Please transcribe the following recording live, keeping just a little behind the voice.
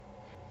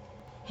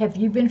Have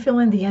you been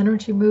feeling the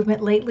energy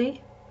movement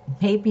lately?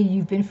 Maybe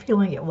you've been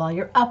feeling it while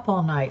you're up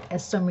all night,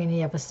 as so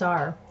many of us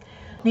are.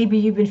 Maybe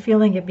you've been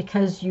feeling it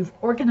because you've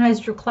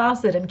organized your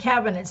closet and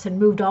cabinets and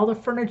moved all the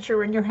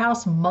furniture in your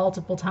house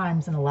multiple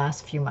times in the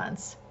last few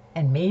months.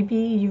 And maybe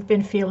you've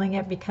been feeling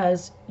it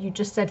because you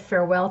just said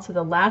farewell to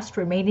the last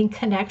remaining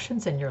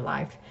connections in your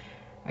life.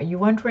 Are you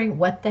wondering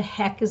what the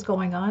heck is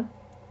going on?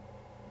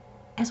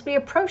 As we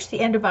approach the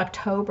end of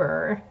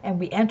October and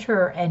we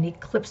enter an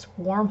eclipse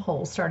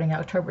wormhole starting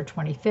October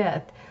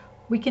 25th,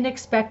 we can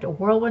expect a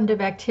whirlwind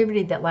of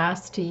activity that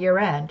lasts to year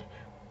end,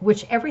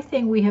 which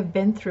everything we have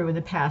been through in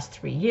the past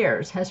 3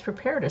 years has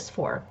prepared us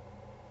for.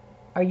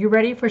 Are you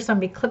ready for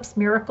some eclipse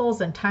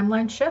miracles and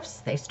timeline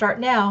shifts? They start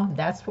now.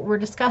 That's what we're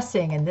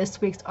discussing in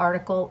this week's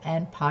article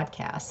and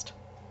podcast.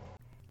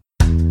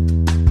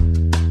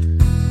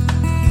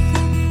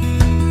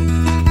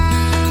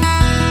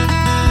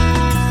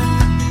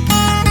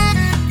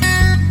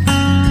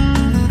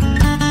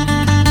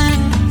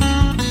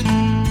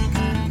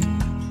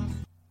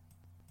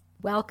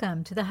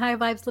 Welcome to the High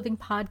Vibes Living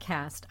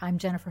Podcast. I'm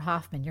Jennifer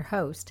Hoffman, your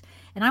host,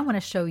 and I want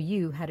to show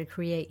you how to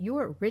create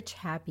your rich,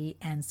 happy,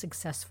 and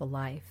successful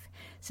life.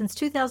 Since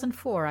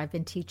 2004, I've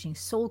been teaching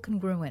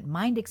soul-congruent,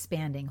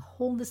 mind-expanding,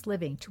 wholeness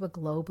living to a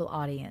global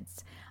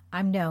audience.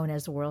 I'm known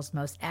as the world's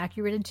most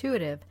accurate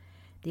intuitive,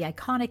 the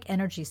iconic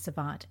energy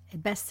savant, a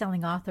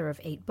best-selling author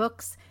of 8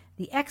 books,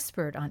 the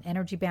expert on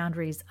energy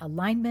boundaries,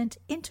 alignment,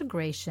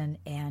 integration,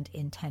 and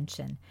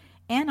intention.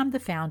 And I'm the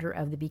founder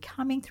of the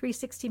Becoming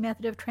 360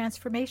 Method of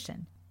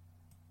Transformation.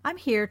 I'm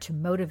here to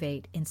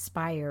motivate,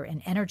 inspire,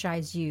 and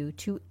energize you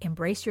to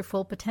embrace your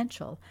full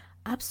potential,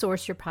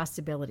 upsource your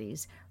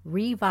possibilities,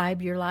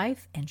 revibe your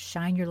life, and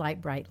shine your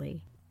light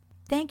brightly.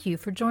 Thank you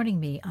for joining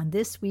me on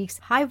this week's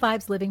High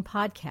Vibes Living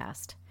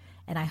Podcast,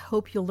 and I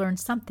hope you'll learn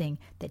something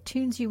that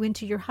tunes you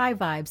into your high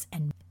vibes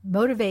and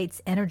motivates,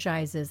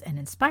 energizes, and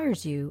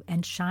inspires you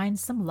and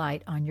shines some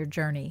light on your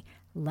journey.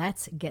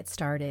 Let's get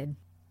started.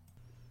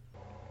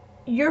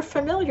 You're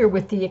familiar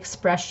with the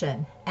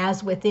expression,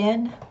 as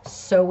within,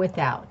 so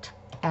without,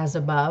 as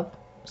above,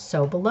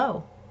 so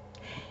below.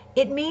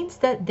 It means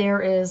that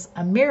there is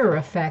a mirror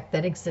effect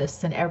that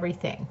exists in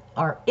everything.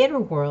 Our inner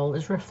world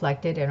is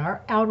reflected in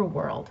our outer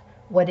world.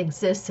 What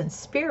exists in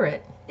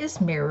spirit is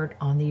mirrored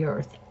on the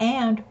earth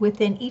and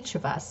within each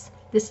of us.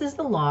 This is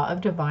the law of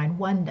divine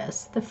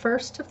oneness, the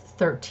first of the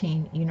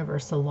 13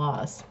 universal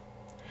laws.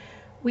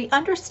 We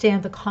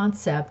understand the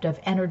concept of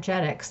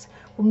energetics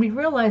when we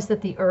realize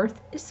that the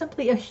earth is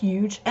simply a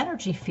huge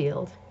energy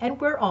field and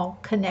we're all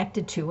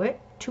connected to it,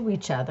 to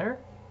each other,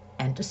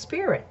 and to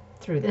spirit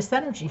through this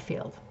energy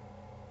field.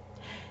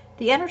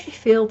 The energy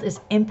field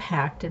is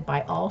impacted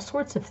by all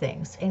sorts of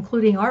things,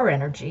 including our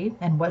energy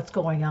and what's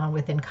going on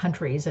within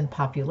countries and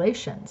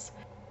populations.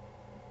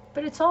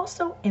 But it's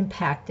also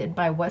impacted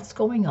by what's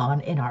going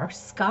on in our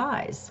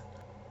skies.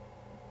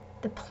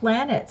 The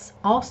planets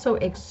also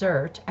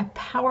exert a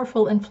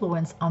powerful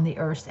influence on the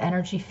Earth's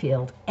energy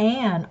field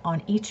and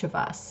on each of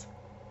us.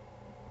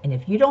 And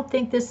if you don't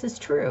think this is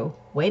true,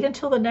 wait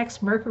until the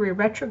next Mercury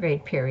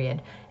retrograde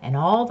period and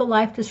all the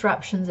life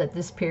disruptions that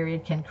this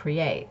period can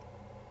create.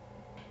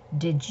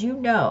 Did you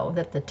know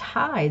that the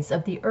tides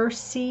of the Earth's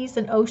seas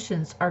and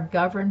oceans are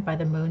governed by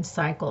the moon's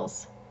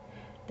cycles?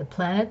 The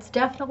planets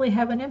definitely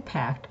have an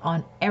impact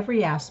on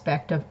every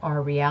aspect of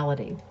our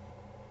reality.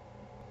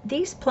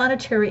 These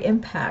planetary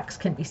impacts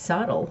can be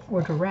subtle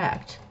or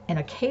direct, and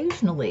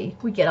occasionally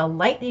we get a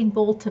lightning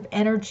bolt of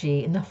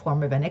energy in the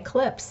form of an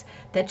eclipse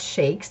that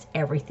shakes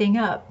everything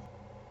up.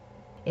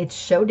 It's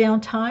showdown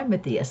time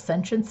at the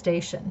Ascension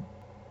Station.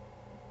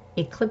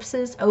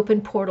 Eclipses open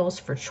portals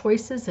for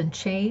choices and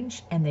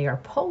change, and they are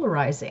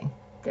polarizing.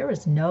 There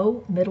is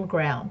no middle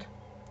ground.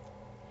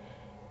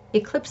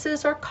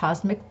 Eclipses are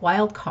cosmic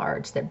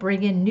wildcards that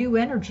bring in new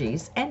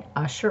energies and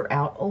usher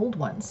out old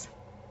ones.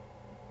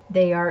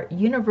 They are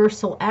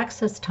universal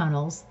access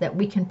tunnels that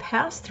we can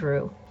pass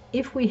through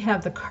if we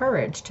have the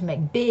courage to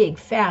make big,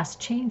 fast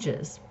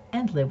changes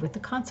and live with the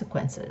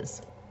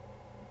consequences.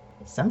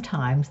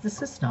 Sometimes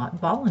this is not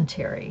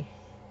voluntary,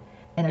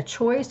 and a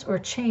choice or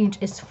change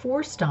is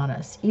forced on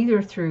us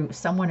either through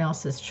someone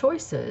else's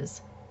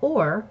choices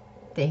or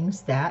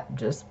things that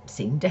just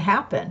seem to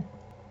happen.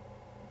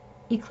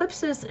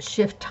 Eclipses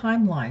shift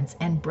timelines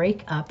and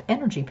break up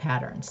energy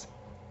patterns.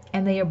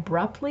 And they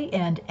abruptly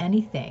end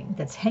anything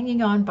that's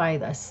hanging on by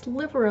the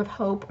sliver of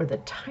hope or the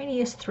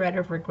tiniest thread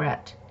of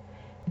regret.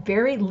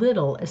 Very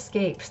little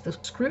escapes the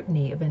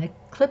scrutiny of an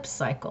eclipse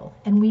cycle,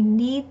 and we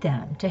need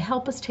them to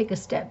help us take a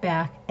step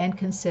back and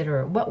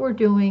consider what we're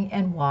doing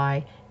and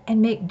why,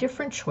 and make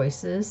different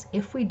choices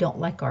if we don't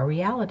like our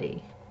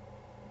reality.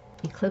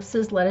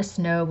 Eclipses let us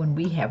know when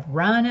we have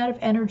run out of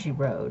energy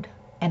road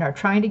and are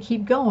trying to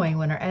keep going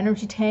when our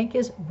energy tank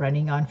is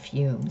running on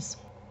fumes.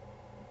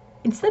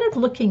 Instead of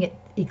looking at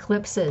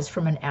eclipses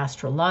from an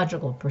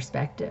astrological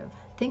perspective,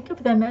 think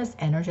of them as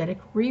energetic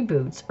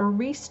reboots or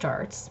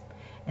restarts,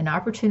 an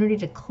opportunity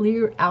to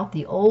clear out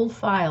the old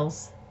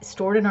files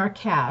stored in our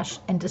cache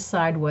and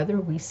decide whether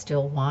we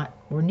still want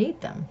or need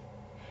them.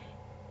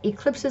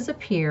 Eclipses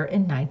appear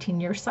in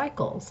 19-year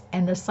cycles,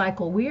 and the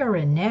cycle we are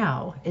in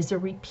now is a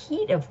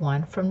repeat of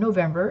one from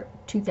November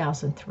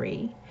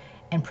 2003,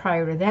 and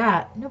prior to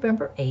that,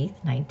 November 8th,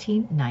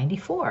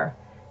 1994,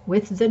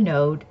 with the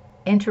node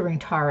entering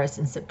Taurus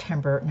in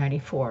September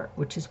 94,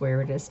 which is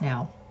where it is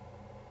now.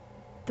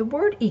 The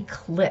word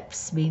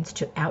eclipse means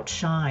to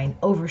outshine,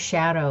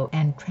 overshadow,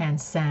 and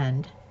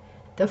transcend.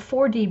 The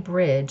 4D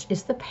bridge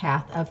is the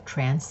path of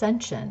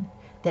transcension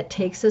that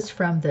takes us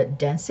from the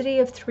density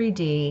of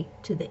 3D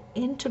to the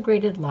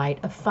integrated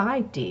light of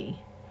 5D.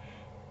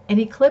 An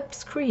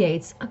eclipse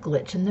creates a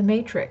glitch in the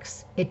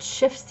matrix. It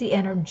shifts the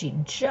energy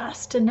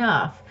just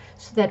enough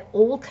so that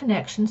old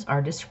connections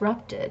are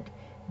disrupted.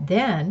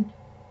 Then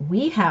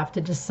we have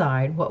to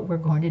decide what we're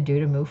going to do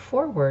to move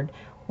forward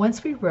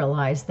once we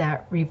realize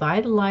that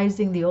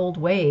revitalizing the old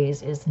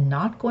ways is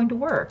not going to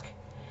work.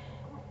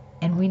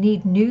 And we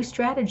need new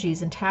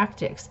strategies and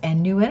tactics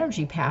and new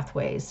energy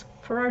pathways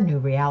for our new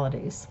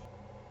realities.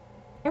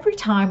 Every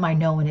time I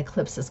know an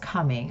eclipse is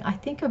coming, I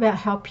think about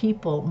how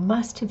people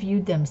must have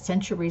viewed them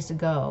centuries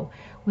ago,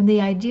 when the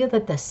idea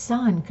that the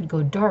sun could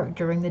go dark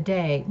during the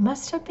day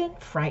must have been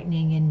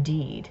frightening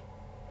indeed.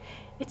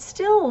 It's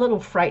still a little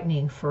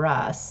frightening for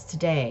us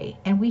today,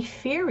 and we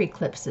fear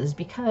eclipses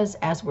because,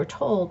 as we're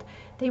told,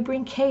 they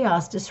bring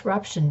chaos,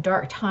 disruption,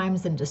 dark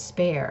times, and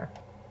despair.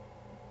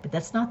 But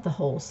that's not the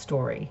whole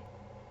story.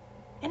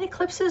 And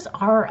eclipses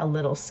are a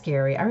little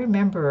scary. I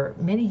remember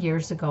many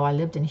years ago I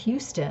lived in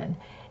Houston,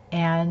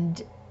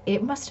 and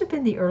it must have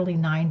been the early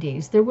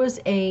 90s. There was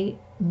a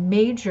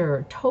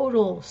major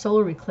total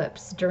solar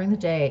eclipse during the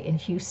day in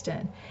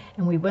Houston,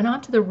 and we went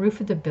onto the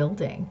roof of the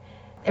building.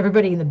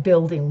 Everybody in the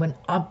building went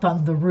up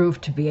on the roof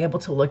to be able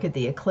to look at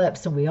the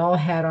eclipse, and we all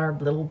had our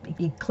little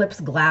eclipse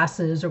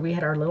glasses, or we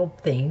had our little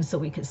things so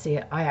we could see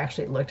it. I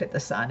actually looked at the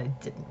sun. It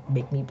didn't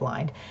make me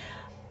blind.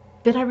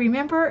 But I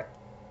remember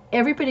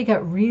everybody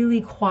got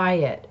really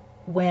quiet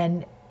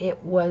when it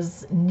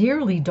was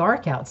nearly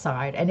dark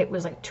outside, and it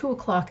was like 2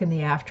 o'clock in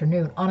the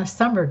afternoon on a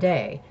summer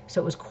day. So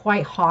it was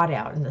quite hot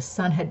out, and the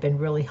sun had been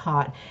really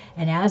hot.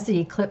 And as the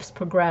eclipse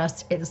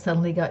progressed, it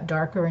suddenly got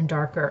darker and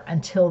darker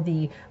until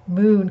the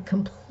moon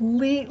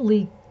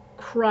completely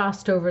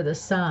crossed over the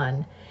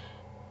sun.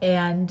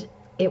 And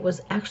it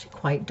was actually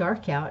quite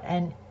dark out,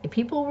 and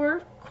people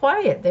were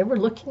quiet. They were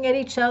looking at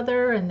each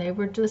other, and they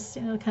were just,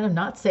 kind of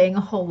not saying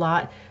a whole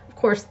lot. Of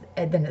course,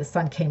 then the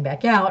sun came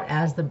back out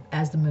as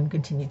the moon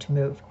continued to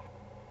move.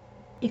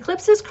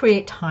 Eclipses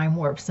create time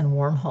warps and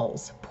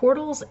wormholes,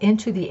 portals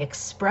into the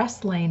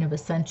express lane of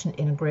ascension,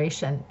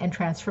 integration, and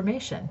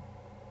transformation.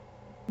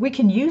 We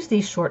can use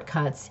these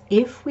shortcuts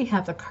if we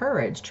have the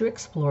courage to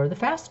explore the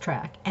fast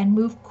track and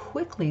move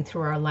quickly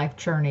through our life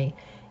journey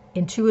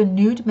into a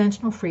new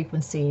dimensional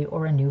frequency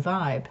or a new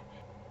vibe.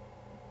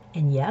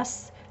 And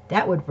yes,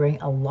 that would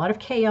bring a lot of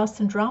chaos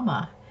and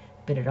drama,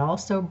 but it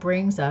also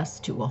brings us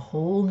to a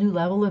whole new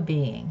level of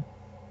being.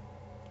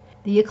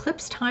 The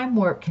eclipse time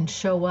warp can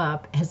show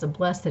up as a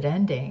blessed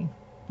ending,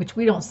 which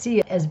we don't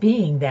see as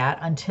being that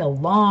until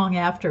long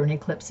after an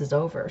eclipse is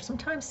over,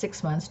 sometimes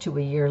 6 months to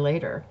a year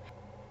later.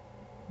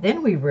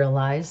 Then we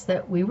realize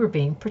that we were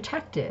being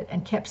protected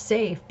and kept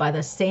safe by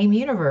the same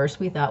universe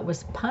we thought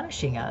was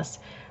punishing us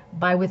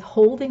by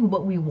withholding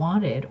what we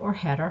wanted or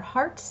had our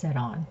hearts set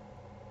on.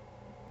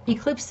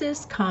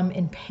 Eclipses come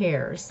in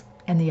pairs,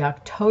 and the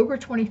October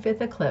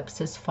 25th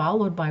eclipse is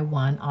followed by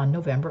one on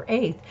November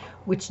 8th,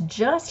 which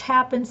just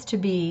happens to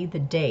be the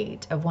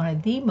date of one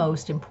of the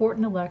most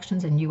important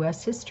elections in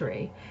U.S.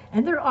 history.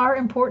 And there are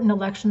important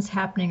elections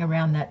happening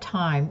around that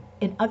time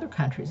in other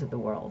countries of the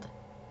world.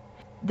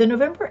 The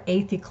November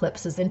 8th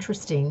eclipse is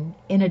interesting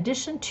in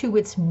addition to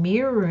its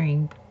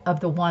mirroring of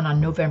the one on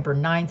November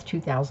 9th,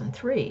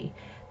 2003,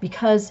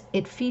 because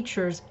it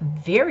features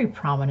very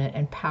prominent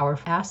and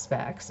powerful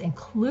aspects,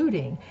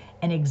 including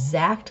an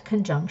exact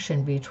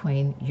conjunction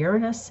between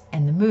Uranus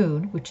and the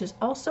Moon, which is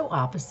also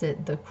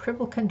opposite the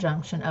triple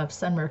conjunction of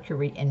Sun,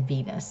 Mercury, and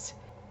Venus.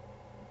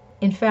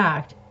 In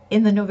fact,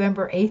 in the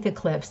November 8th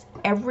eclipse,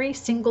 every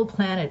single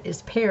planet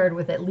is paired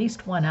with at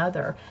least one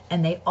other,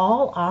 and they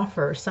all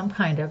offer some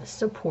kind of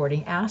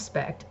supporting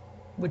aspect,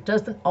 which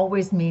doesn't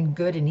always mean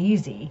good and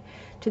easy,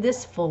 to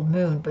this full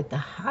moon. But the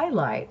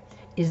highlight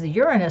is the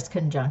Uranus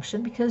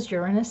conjunction, because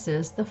Uranus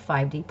is the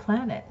 5D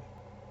planet.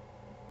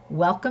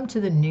 Welcome to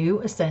the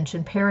new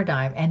ascension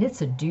paradigm, and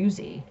it's a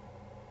doozy.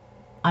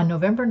 On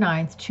November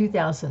 9th,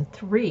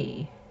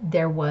 2003,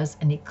 there was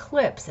an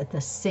eclipse at the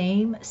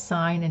same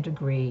sign and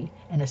degree,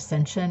 and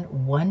Ascension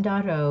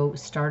 1.0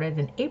 started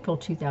in April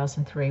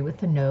 2003 with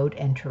the node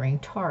entering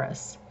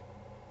Taurus.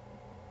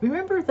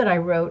 Remember that I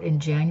wrote in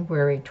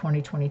January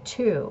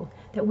 2022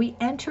 that we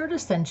entered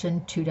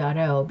Ascension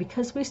 2.0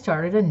 because we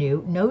started a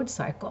new node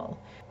cycle.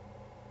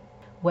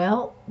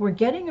 Well, we're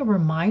getting a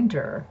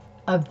reminder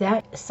of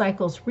that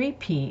cycle's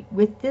repeat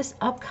with this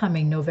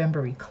upcoming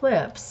November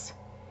eclipse.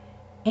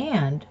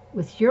 And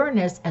with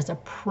Uranus as a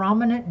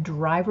prominent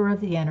driver of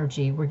the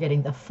energy, we're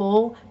getting the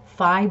full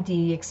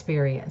 5D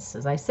experience.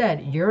 As I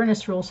said,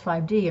 Uranus rules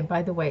 5D, and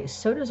by the way,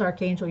 so does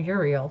Archangel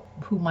Uriel,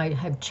 whom I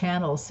have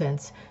channeled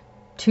since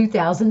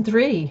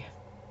 2003.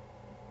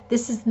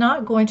 This is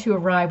not going to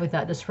arrive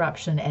without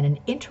disruption and an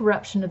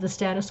interruption of the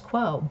status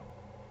quo.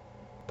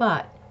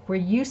 But we're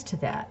used to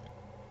that.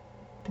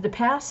 For the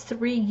past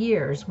 3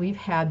 years, we've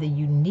had the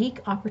unique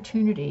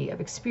opportunity of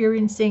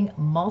experiencing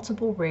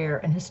multiple rare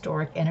and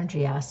historic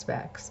energy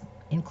aspects,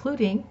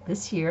 including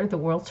this year, the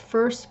world's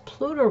first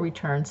Pluto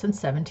return since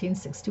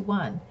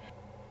 1761.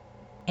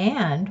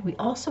 And we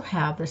also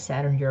have the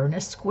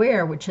Saturn-Uranus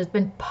square, which has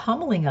been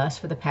pummeling us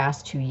for the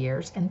past 2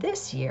 years. And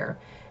this year,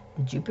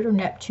 the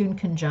Jupiter-Neptune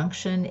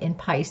conjunction in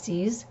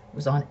Pisces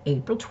was on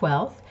April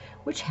 12th,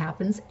 which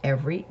happens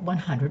every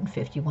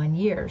 151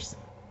 years.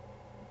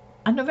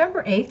 On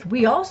November 8th,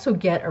 we also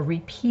get a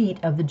repeat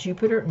of the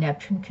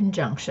Jupiter-Neptune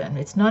conjunction.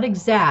 It's not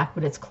exact,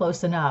 but it's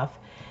close enough.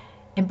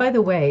 And by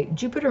the way,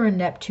 Jupiter and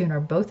Neptune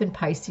are both in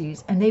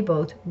Pisces, and they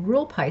both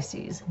rule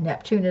Pisces.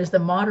 Neptune is the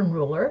modern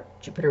ruler,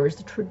 Jupiter is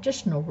the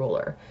traditional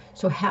ruler.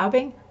 So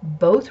having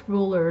both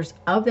rulers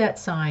of that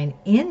sign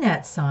in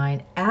that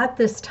sign at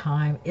this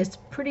time is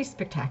pretty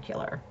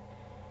spectacular.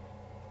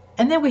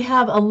 And then we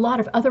have a lot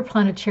of other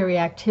planetary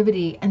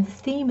activity, and the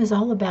theme is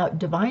all about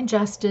divine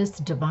justice,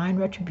 divine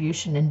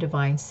retribution, and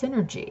divine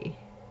synergy.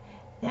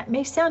 That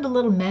may sound a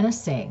little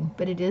menacing,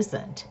 but it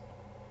isn't.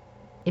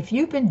 If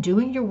you've been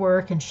doing your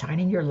work and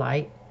shining your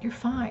light, you're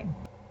fine.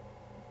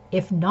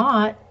 If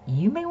not,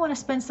 you may want to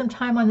spend some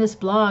time on this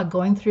blog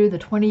going through the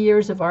 20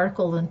 years of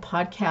articles and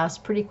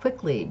podcasts pretty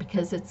quickly,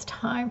 because it's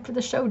time for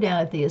the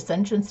showdown at the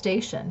Ascension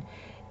Station.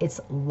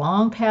 It's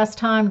long past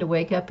time to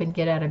wake up and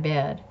get out of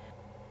bed.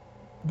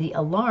 The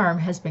alarm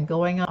has been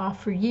going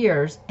off for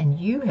years, and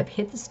you have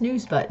hit the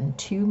snooze button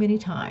too many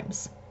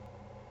times.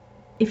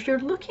 If you're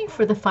looking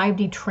for the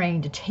 5D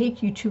train to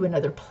take you to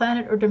another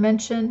planet or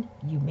dimension,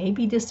 you may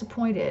be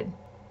disappointed.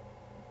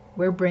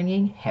 We're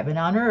bringing heaven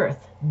on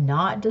earth,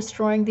 not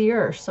destroying the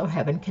earth so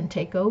heaven can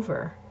take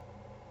over.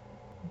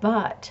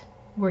 But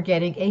we're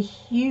getting a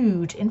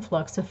huge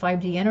influx of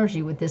 5D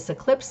energy with this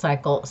eclipse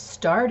cycle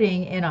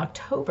starting in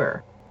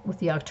October with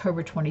the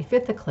October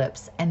 25th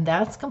eclipse, and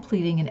that's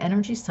completing an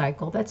energy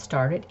cycle that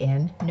started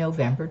in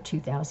November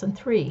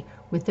 2003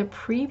 with the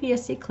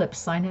previous eclipse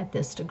sign at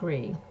this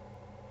degree.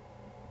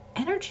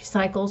 Energy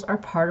cycles are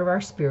part of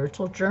our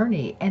spiritual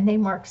journey, and they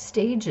mark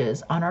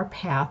stages on our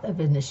path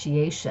of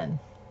initiation.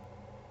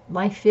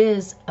 Life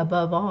is,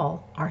 above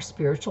all, our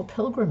spiritual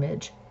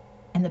pilgrimage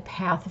and the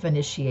path of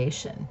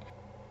initiation.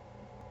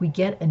 We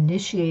get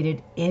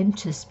initiated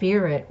into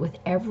spirit with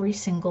every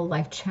single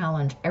life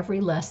challenge, every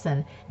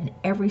lesson, and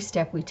every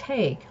step we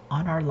take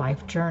on our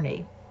life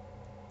journey.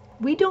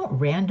 We don't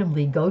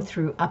randomly go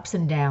through ups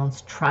and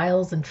downs,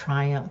 trials and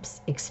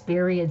triumphs,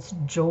 experience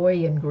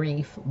joy and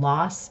grief,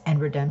 loss and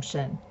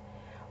redemption.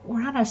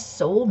 We're on a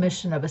soul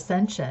mission of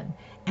ascension,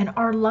 and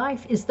our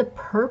life is the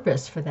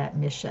purpose for that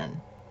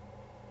mission.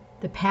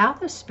 The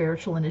path of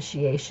spiritual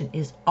initiation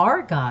is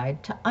our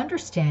guide to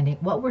understanding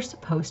what we're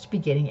supposed to be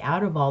getting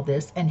out of all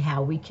this and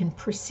how we can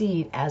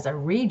proceed as a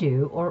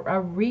redo or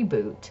a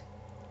reboot.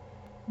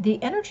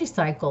 The energy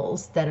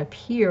cycles that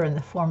appear in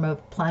the form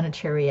of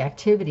planetary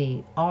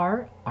activity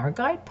are our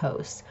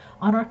guideposts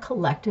on our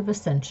collective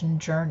ascension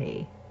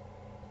journey.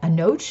 A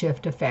node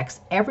shift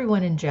affects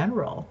everyone in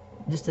general,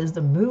 just as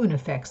the moon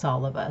affects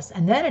all of us,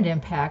 and then it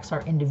impacts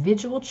our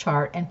individual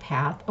chart and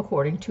path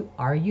according to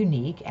our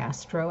unique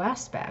astro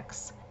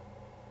aspects.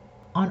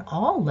 On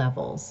all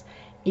levels,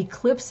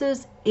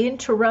 eclipses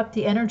interrupt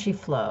the energy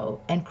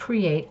flow and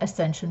create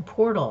ascension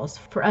portals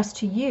for us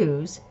to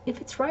use if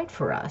it's right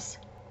for us.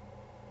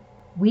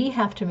 We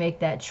have to make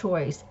that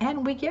choice,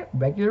 and we get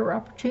regular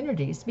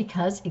opportunities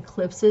because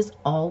eclipses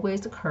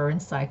always occur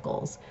in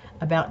cycles,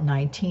 about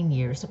 19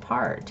 years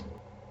apart.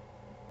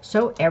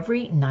 So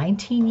every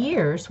 19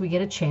 years, we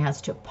get a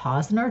chance to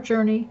pause in our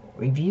journey,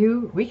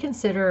 review,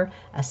 reconsider,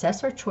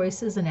 assess our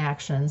choices and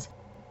actions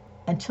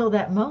until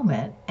that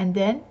moment, and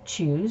then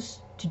choose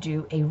to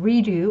do a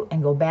redo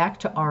and go back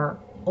to our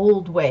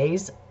old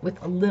ways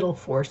with a little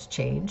forced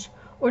change,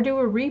 or do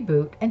a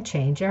reboot and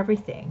change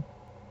everything.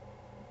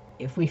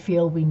 If we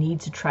feel we need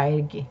to try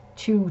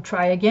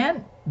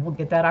again, we'll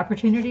get that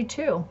opportunity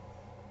too.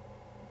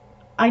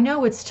 I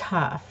know it's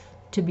tough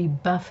to be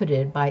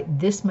buffeted by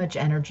this much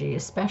energy,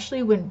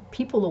 especially when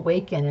people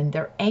awaken and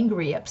they're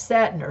angry,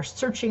 upset, and are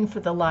searching for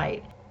the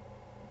light.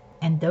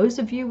 And those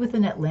of you with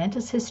an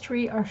Atlantis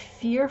history are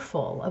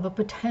fearful of a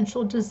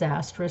potential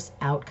disastrous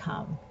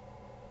outcome.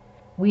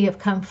 We have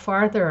come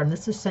farther on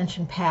this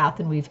ascension path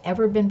than we've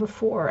ever been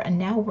before, and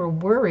now we're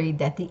worried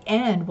that the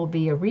end will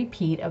be a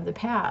repeat of the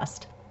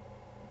past.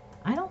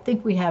 I don't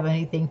think we have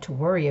anything to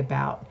worry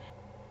about,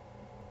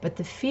 but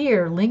the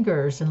fear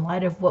lingers in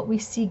light of what we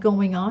see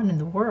going on in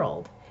the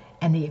world,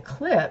 and the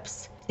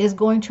eclipse is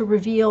going to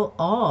reveal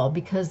all,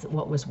 because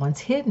what was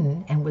once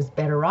hidden and was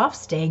better off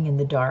staying in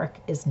the dark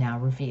is now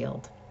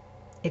revealed.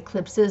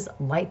 Eclipses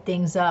light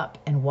things up,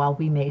 and while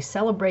we may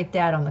celebrate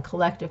that on the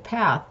collective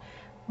path,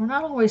 we're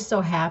not always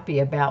so happy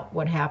about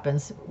what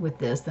happens with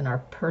this in our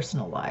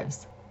personal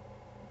lives.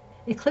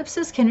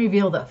 Eclipses can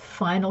reveal the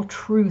final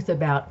truth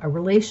about a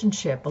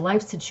relationship, a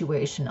life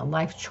situation, a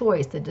life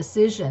choice, a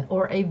decision,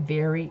 or a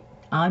very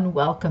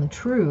unwelcome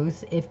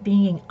truth if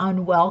being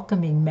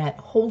unwelcoming meant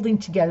holding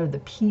together the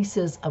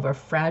pieces of a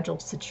fragile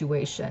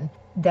situation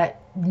that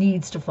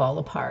needs to fall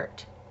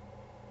apart.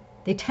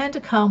 They tend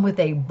to come with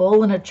a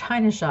bull in a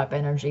china shop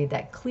energy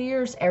that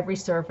clears every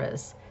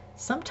surface.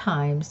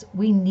 Sometimes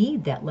we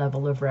need that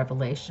level of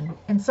revelation,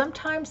 and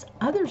sometimes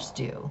others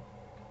do.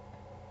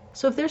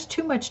 So if there's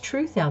too much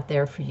truth out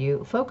there for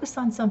you, focus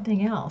on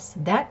something else.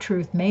 That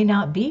truth may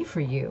not be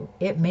for you.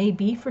 It may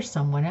be for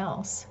someone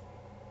else.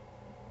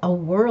 A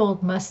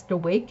world must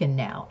awaken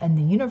now, and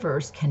the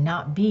universe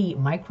cannot be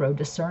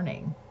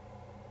micro-discerning.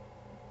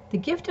 The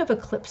gift of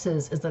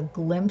eclipses is a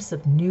glimpse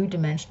of new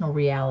dimensional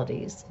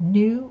realities,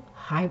 new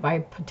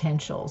high-vibe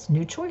potentials,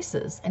 new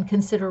choices and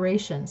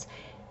considerations,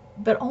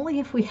 but only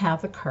if we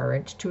have the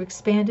courage to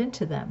expand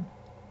into them.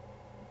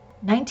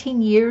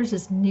 19 years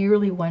is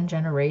nearly one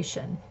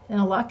generation, and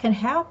a lot can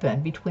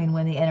happen between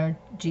when the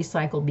energy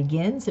cycle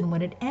begins and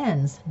when it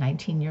ends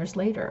 19 years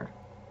later.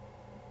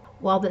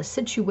 While the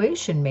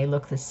situation may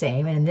look the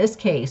same, and in this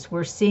case,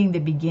 we're seeing the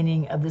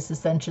beginning of this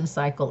ascension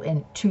cycle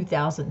in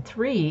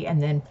 2003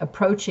 and then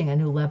approaching a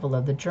new level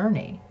of the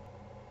journey.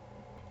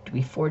 Do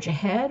we forge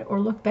ahead or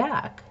look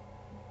back?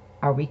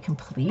 Are we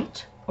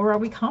complete or are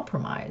we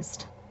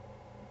compromised?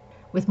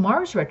 With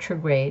Mars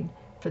retrograde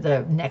for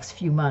the next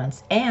few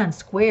months and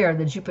square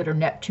the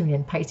Jupiter-Neptune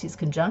in Pisces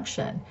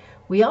conjunction,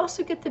 we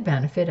also get the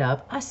benefit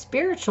of a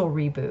spiritual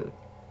reboot.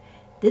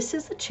 This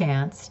is a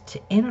chance to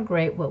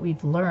integrate what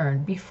we've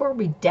learned before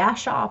we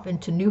dash off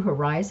into new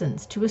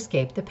horizons to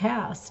escape the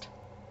past.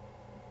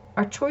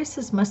 Our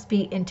choices must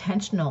be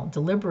intentional,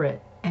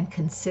 deliberate, and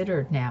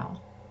considered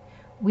now.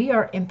 We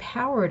are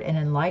empowered and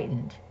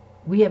enlightened.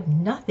 We have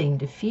nothing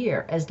to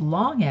fear as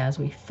long as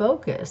we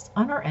focus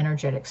on our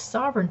energetic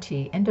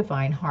sovereignty and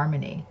divine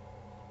harmony.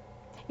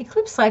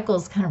 Eclipse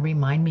cycles kind of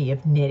remind me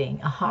of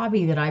knitting, a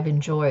hobby that I've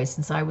enjoyed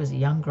since I was a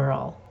young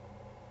girl.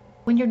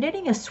 When you're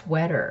knitting a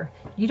sweater,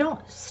 you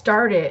don't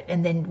start it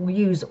and then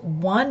use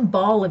one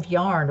ball of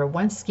yarn or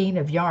one skein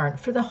of yarn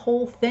for the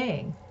whole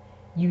thing.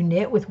 You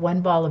knit with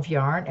one ball of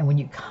yarn, and when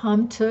you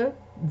come to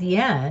the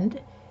end,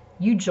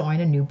 you join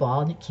a new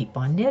ball and you keep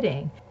on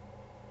knitting.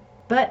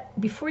 But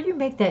before you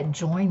make that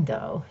join,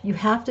 though, you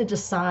have to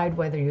decide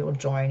whether you'll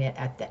join it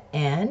at the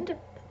end,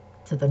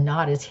 so the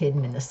knot is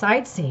hidden in the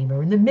side seam,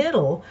 or in the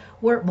middle,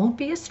 where it won't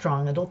be as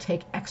strong. It'll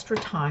take extra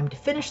time to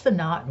finish the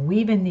knot and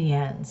weave in the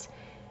ends.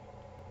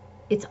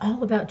 It's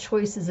all about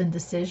choices and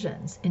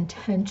decisions,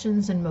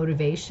 intentions and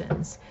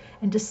motivations,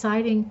 and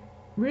deciding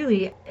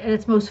really at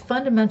its most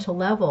fundamental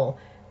level,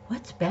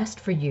 what's best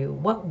for you,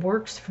 what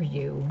works for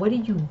you, what do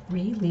you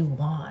really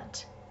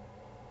want?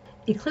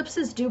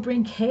 Eclipses do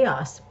bring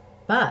chaos,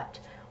 but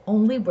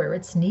only where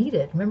it's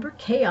needed. Remember,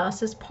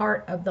 chaos is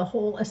part of the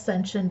whole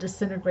ascension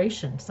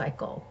disintegration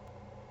cycle.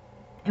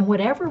 And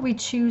whatever we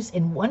choose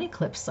in one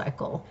eclipse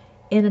cycle,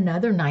 in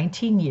another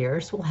 19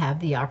 years, we'll have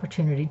the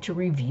opportunity to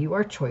review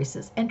our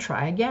choices and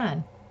try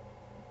again.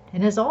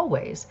 And as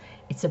always,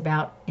 it's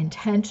about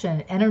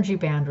intention, energy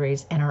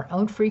boundaries, and our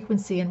own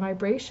frequency and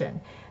vibration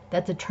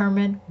that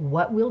determine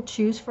what we'll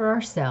choose for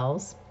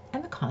ourselves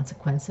and the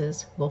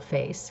consequences we'll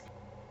face.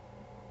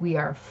 We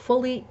are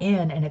fully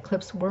in an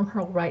eclipse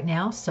wormhole right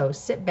now, so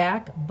sit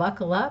back,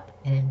 buckle up,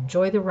 and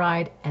enjoy the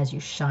ride as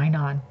you shine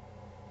on.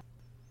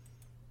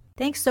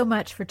 Thanks so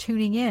much for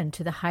tuning in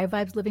to the High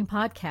Vibes Living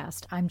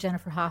Podcast. I'm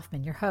Jennifer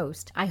Hoffman, your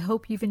host. I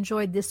hope you've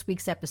enjoyed this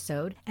week's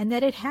episode and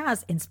that it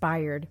has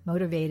inspired,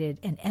 motivated,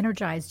 and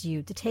energized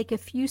you to take a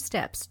few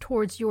steps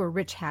towards your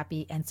rich,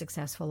 happy, and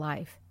successful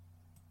life.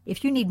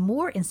 If you need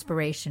more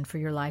inspiration for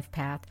your life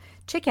path,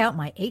 check out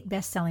my 8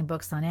 best-selling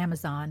books on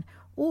Amazon,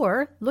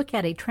 or look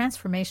at a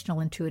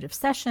transformational intuitive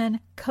session,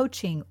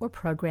 coaching, or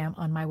program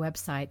on my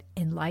website,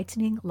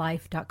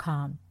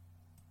 enlighteninglife.com.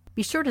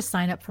 Be sure to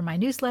sign up for my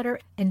newsletter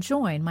and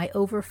join my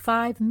over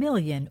 5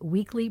 million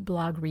weekly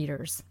blog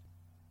readers.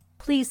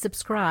 Please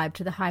subscribe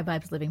to the High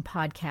Vibes Living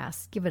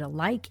Podcast. Give it a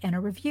like and a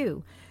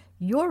review.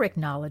 Your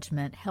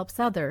acknowledgement helps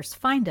others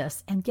find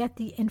us and get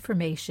the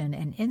information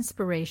and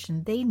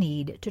inspiration they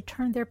need to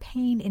turn their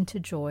pain into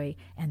joy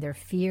and their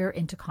fear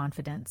into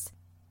confidence.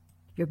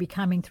 Your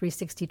Becoming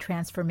 360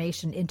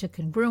 transformation into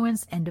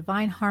congruence and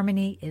divine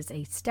harmony is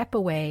a step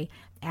away,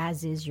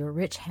 as is your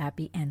rich,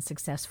 happy, and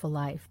successful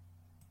life.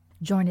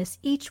 Join us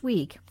each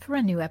week for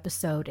a new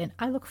episode, and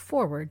I look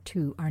forward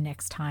to our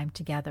next time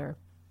together.